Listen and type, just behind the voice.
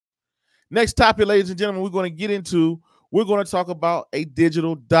Next topic, ladies and gentlemen, we're going to talk about a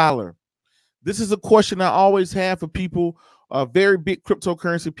digital dollar. This is a question I always have for people, very big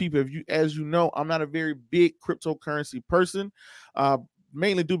cryptocurrency people. If you, as you know, I'm not a very big cryptocurrency person, uh,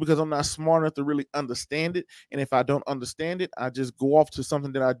 mainly due because I'm not smart enough to really understand it. And if I don't understand it, I just go off to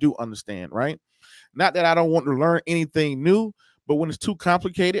something that I do understand, right? Not that I don't want to learn anything new, but when it's too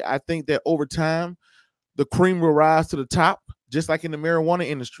complicated, I think that over time, the cream will rise to the top, just like in the marijuana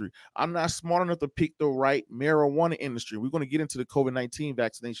industry. I'm not smart enough to pick the right marijuana industry. We're going to get into the COVID-19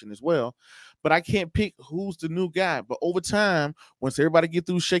 vaccination as well, but I can't pick who's the new guy. But over time, once everybody get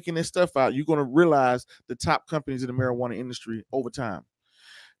through shaking this stuff out, you're going to realize the top companies in the marijuana industry over time.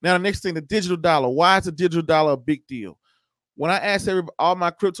 Now, the next thing, the digital dollar. Why is the digital dollar a big deal? When I asked all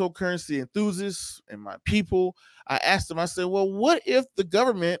my cryptocurrency enthusiasts and my people, I asked them, I said, well, what if the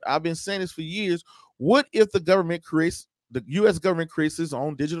government, I've been saying this for years, what if the US government creates its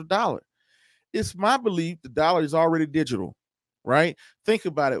own digital dollar? It's my belief the dollar is already digital, right? Think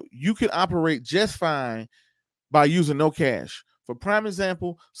about it. You can operate just fine by using no cash. For prime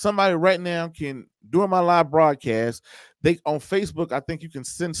example, somebody right now can, during my live broadcast, they on Facebook, I think you can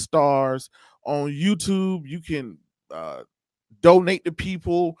send stars. On YouTube, you can donate to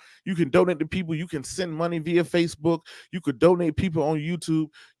people. You can donate to people. You can send money via Facebook. You could donate people on YouTube.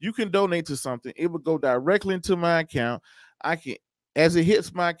 You can donate to something. It would go directly into my account. I can, as it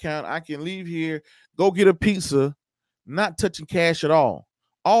hits my account, I can leave here, go get a pizza, not touching cash at all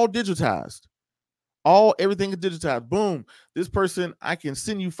digitized. Everything is digitized. Boom. This person, I can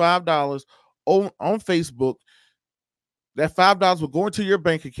send you $5 on Facebook. That $5 will go into your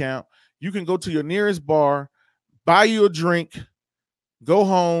bank account. You can go to your nearest bar, buy you a drink, go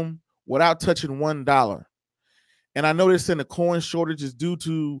home without touching $1. And I know they're saying the coin shortage is due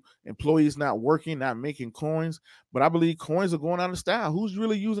to employees not working, not making coins, but I believe coins are going out of style. Who's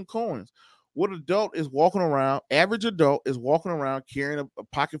really using coins? What adult is walking around, average adult is walking around carrying a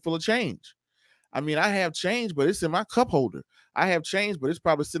pocket full of change? I mean, I have change, but it's in my cup holder. I have change, but it's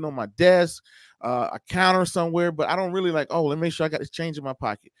probably sitting on my desk, a counter somewhere. But I don't really like, oh, let me make sure I got this change in my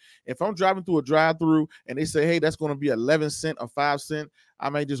pocket. If I'm driving through a drive-through and they say, hey, that's going to be 11 cents or 5 cents, I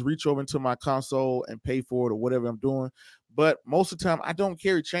may just reach over into my console and pay for it or whatever I'm doing. But most of the time, I don't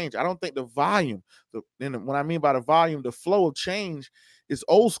carry change. I don't think the volume, and what I mean by the volume, the flow of change is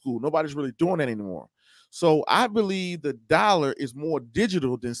old school. Nobody's really doing that anymore. So I believe the dollar is more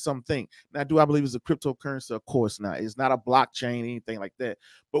digital than some think. Now, do I believe it's a cryptocurrency? Of course not. It's not a blockchain, anything like that.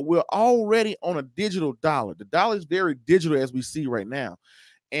 But we're already on a digital dollar. The dollar is very digital as we see right now.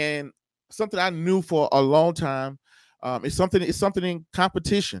 And something I knew for a long time, it's something in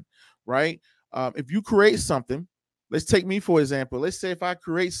competition, right? If you create something, let's take me for example. Let's say if I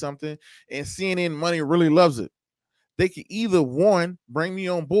create something and CNN Money really loves it. They can either, one, bring me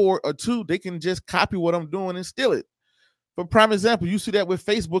on board, or two, they can just copy what I'm doing and steal it. For prime example, you see that with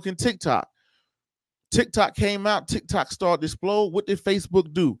Facebook and TikTok. TikTok came out, TikTok started to explode. What did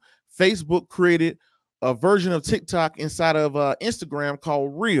Facebook do? Facebook created a version of TikTok inside of Instagram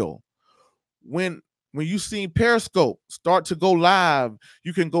called Reel. When you seen Periscope start to go live,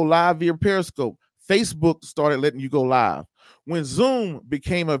 you can go live via Periscope. Facebook started letting you go live. When Zoom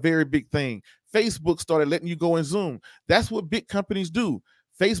became a very big thing, Facebook started letting you go in Zoom. That's what big companies do.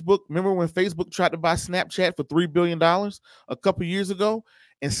 Facebook, remember when Facebook tried to buy Snapchat for $3 billion a couple years ago,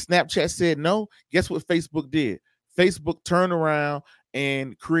 and Snapchat said no? Guess what Facebook did? Facebook turned around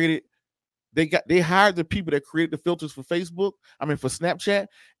and they hired the people that created the filters for Snapchat,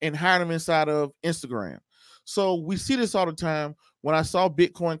 and hired them inside of Instagram. So we see this all the time. When I saw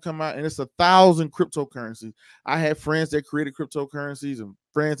Bitcoin come out and it's 1,000 cryptocurrencies, I had friends that created cryptocurrencies and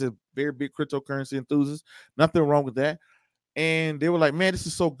friends that very big cryptocurrency enthusiasts. Nothing wrong with that. And they were like, man, this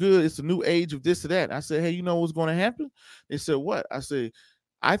is so good. It's a new age of this or that. I said, hey, you know what's going to happen? They said, what? I said,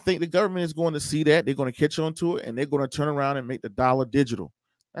 I think the government is going to see that. They're going to catch on to it, and they're going to turn around and make the dollar digital.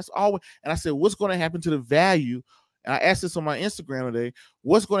 That's all. And I said, what's going to happen to the value? And I asked this on my Instagram today.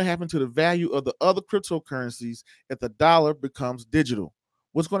 What's going to happen to the value of the other cryptocurrencies if the dollar becomes digital?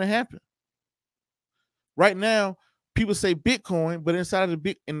 What's going to happen? Right now, people say Bitcoin, but inside the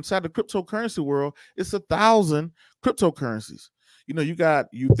cryptocurrency world, it's 1,000 cryptocurrencies. You know, you got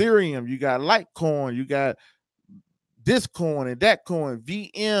Ethereum, you got Litecoin, you got this coin and that coin,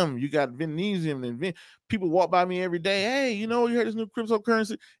 VM, you got Venesium, and people walk by me every day. Hey, you know, you heard this new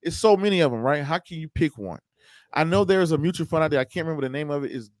cryptocurrency? It's so many of them, right? How can you pick one? I know there's a mutual fund out there. I can't remember the name of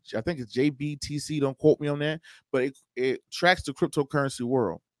it. I think it's JBTC. Don't quote me on that, but it tracks the cryptocurrency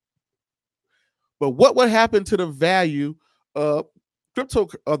world. But what would happen to the value of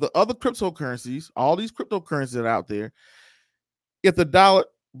the other cryptocurrencies, all these cryptocurrencies that are out there, if the dollar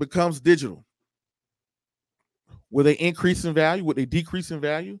becomes digital, will they increase in value? Would they decrease in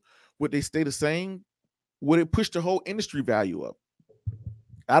value? Would they stay the same? Would it push the whole industry value up?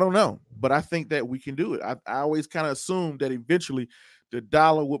 I don't know, but I think that we can do it. I always kind of assumed that eventually the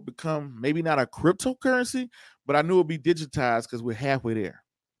dollar would become maybe not a cryptocurrency, but I knew it would be digitized because we're halfway there.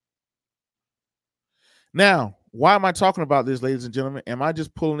 Now, why am I talking about this, ladies and gentlemen? Am I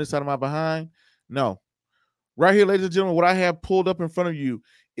just pulling this out of my behind? No. Right here, ladies and gentlemen, what I have pulled up in front of you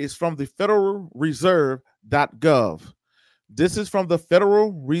is from the Federal Reserve.gov. This is from the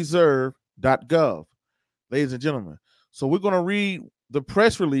Federal Reserve.gov, ladies and gentlemen. So we're going to read the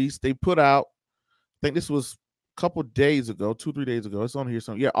press release they put out. I think this was a couple days ago, 2-3 days ago. It's on here.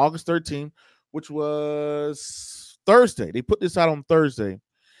 So yeah, August 13th, which was Thursday. They put this out on Thursday.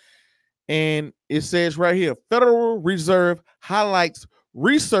 And it says right here, Federal Reserve highlights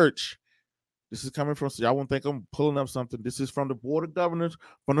research. This is coming from, so y'all won't think I'm pulling up something. This is from the Board of Governors,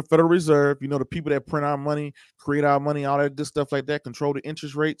 from the Federal Reserve. You know, the people that print our money, create our money, all that good stuff like that, control the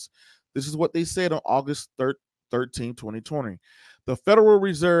interest rates. This is what they said on August 13, 2020. The Federal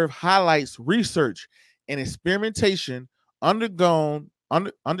Reserve highlights research and experimentation undertaken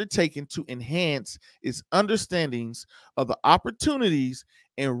to enhance its understandings of the opportunities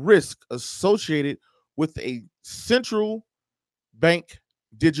and risk associated with a central bank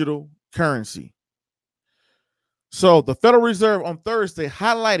digital currency. So the Federal Reserve on Thursday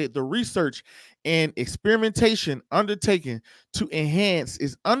highlighted the research and experimentation undertaken to enhance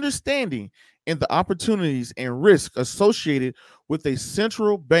its understanding and the opportunities and risk associated with a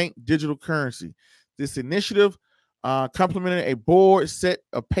central bank digital currency. This initiative complemented a board set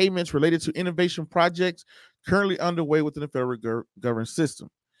of payments related to innovation projects currently underway within the federal government system.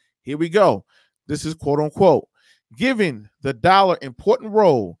 Here we go. This is quote unquote, giving the dollar important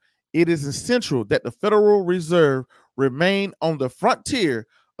role, it is essential that the Federal Reserve remain on the frontier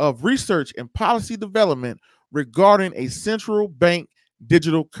of research and policy development regarding a central bank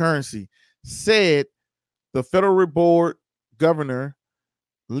digital currency, said the Federal Board Governor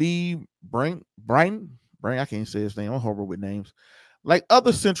Lee Brain. I can't say his name. I'm horrible with names. Like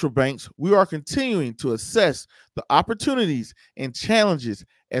other central banks, we are continuing to assess the opportunities and challenges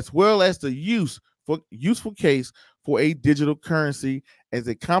as well as the useful case for a digital currency as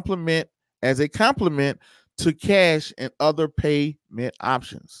a complement to cash and other payment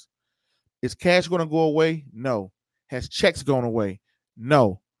options. Is cash going to go away? No. Has checks gone away?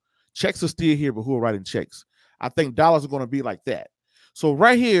 No. Checks are still here, but who are writing checks? I think dollars are going to be like that. So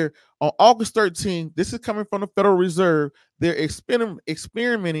right here on August 13th, this is coming from the Federal Reserve. They're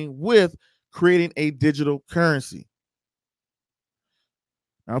experimenting with creating a digital currency.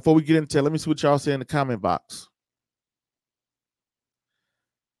 Now, before we get into it, let me see what y'all say in the comment box.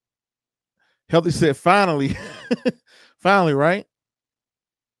 Healthy said, finally. Finally, right?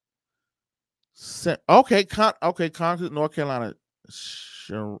 Okay, Concord, North Carolina.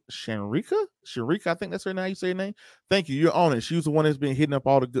 Sharika, I think that's her name. You say her name. Thank you. You're on it. She was the one that's been hitting up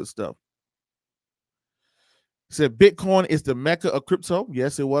all the good stuff. Said Bitcoin is the mecca of crypto.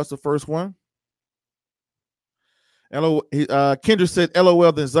 Yes, it was the first one. Kendra said,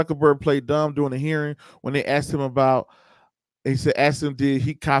 LOL, then Zuckerberg played dumb during the hearing when they asked him about, asked him, did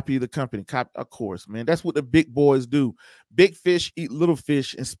he copy the company? Of course, man. That's what the big boys do. Big fish eat little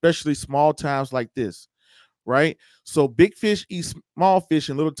fish, especially small times like this, right? So big fish eat small fish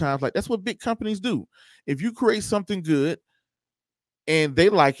in little times like that's what big companies do. If you create something good and they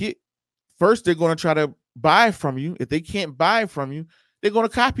like it, first they're going to try to buy from you. If they can't buy from you, they're going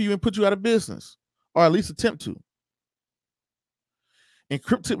to copy you and put you out of business, or at least attempt to.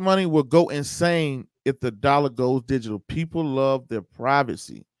 Encrypted money will go insane if the dollar goes digital. People love their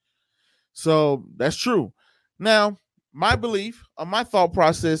privacy. So that's true. Now, my belief, my thought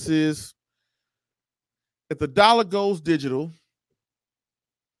process is if the dollar goes digital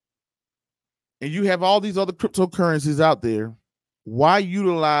and you have all these other cryptocurrencies out there, why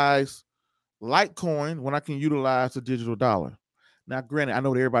utilize Litecoin when I can utilize the digital dollar? Now, granted, I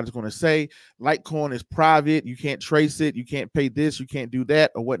know that everybody's going to say Litecoin is private. You can't trace it. You can't pay this. You can't do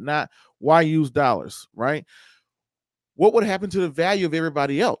that or whatnot. Why use dollars, right? What would happen to the value of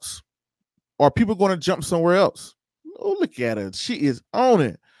everybody else? Are people going to jump somewhere else? Oh, look at her. She is on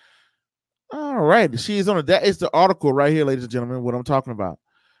it. All right. She is on it. That is the article right here, ladies and gentlemen, what I'm talking about.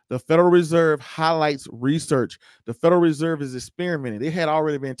 The Federal Reserve highlights research. The Federal Reserve is experimenting. They had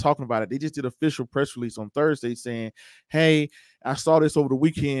already been talking about it. They just did an official press release on Thursday saying, hey, I saw this over the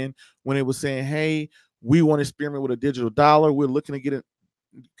weekend when it was saying, hey, we want to experiment with a digital dollar. We're looking to get it.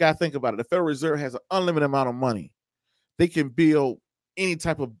 You got to think about it. The Federal Reserve has an unlimited amount of money. They can build any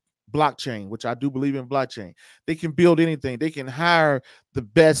type of blockchain, which I do believe in blockchain. They can build anything. They can hire the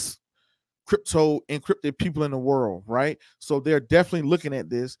best crypto encrypted people in the world, right? So they're definitely looking at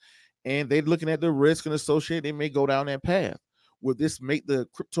this, and they're looking at the risk and associate. They may go down that path. Will this make the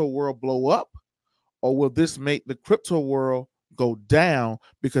crypto world blow up, or will this make the crypto world go down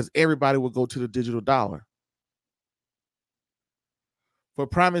because everybody will go to the digital dollar? For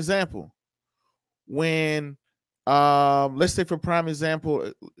prime example, when let's say for prime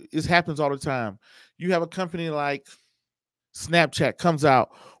example, this happens all the time. You have a company like Snapchat comes out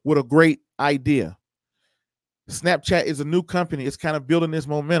with a great idea. Snapchat is a new company. It's kind of building this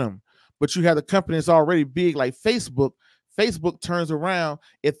momentum. But you have the company that's already big like Facebook. Facebook turns around.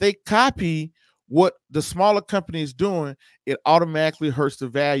 If they copy what the smaller company is doing, it automatically hurts the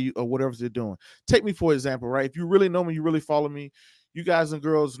value of whatever they're doing. Take me for example, right? If you really know me, you really follow me, you guys and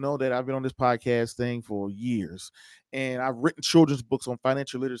girls know that I've been on this podcast thing for years. And I've written children's books on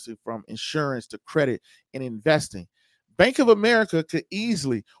financial literacy, from insurance to credit and investing. Bank of America could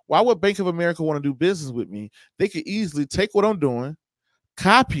easily, why would Bank of America want to do business with me? They could easily take what I'm doing,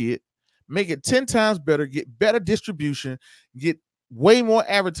 copy it, make it 10 times better, get better distribution, get way more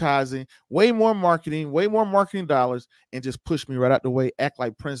advertising, way more marketing dollars, and just push me right out the way, act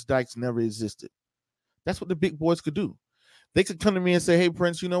like Prince Dykes never existed. That's what the big boys could do. They could come to me and say, hey,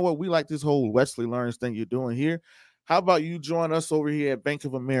 Prince, you know what? We like this whole Wesley Learns thing you're doing here. How about you join us over here at Bank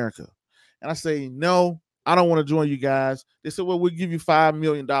of America? And I say, no, I don't want to join you guys. They said, well, we'll give you $5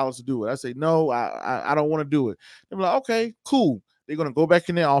 million to do it. I say, no, I don't want to do it. They're like, okay, cool. They're going to go back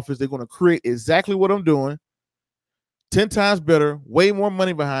in their office. They're going to create exactly what I'm doing, 10 times better, way more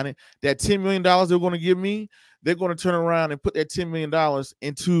money behind it. That $10 million they're going to give me, they're going to turn around and put that $10 million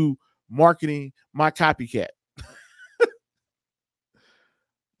into marketing my copycat.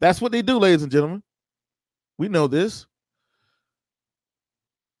 That's what they do, ladies and gentlemen. We know this.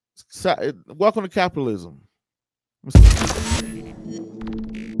 Welcome to capitalism.